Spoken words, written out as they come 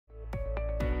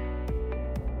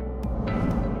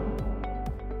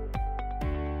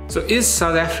So is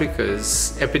South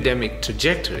Africa's epidemic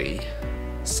trajectory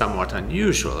somewhat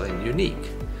unusual and unique?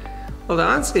 Well, the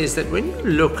answer is that when you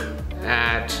look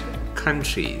at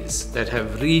countries that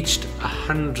have reached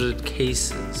 100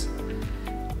 cases,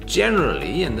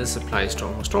 generally, and this applies to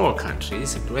almost all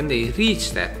countries, when they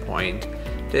reach that point,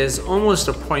 there's almost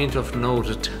a point of no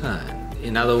return.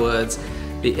 In other words,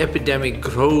 the epidemic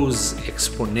grows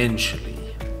exponentially.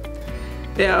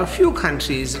 There are a few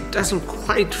countries it doesn't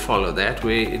quite follow that,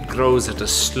 where it grows at a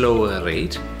slower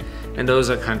rate, and those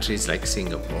are countries like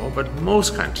Singapore, but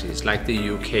most countries like the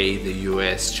UK, the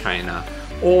US, China,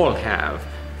 all have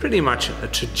pretty much a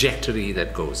trajectory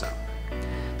that goes up.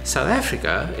 South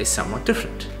Africa is somewhat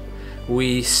different.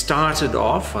 We started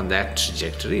off on that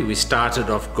trajectory, we started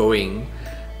off going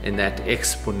in that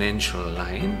exponential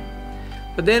line,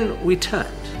 but then we turned.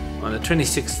 On the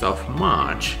 26th of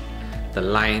March, the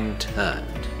line turned.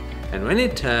 And when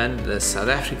it turned, the South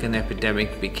African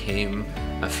epidemic became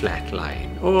a flat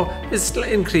line, or it's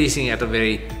increasing at a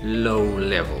very low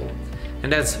level.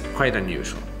 And that's quite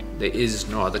unusual. There is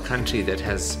no other country that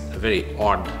has a very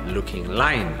odd looking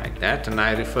line like that, and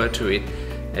I refer to it,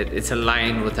 it's a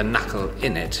line with a knuckle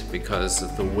in it because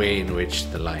of the way in which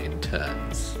the line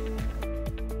turns.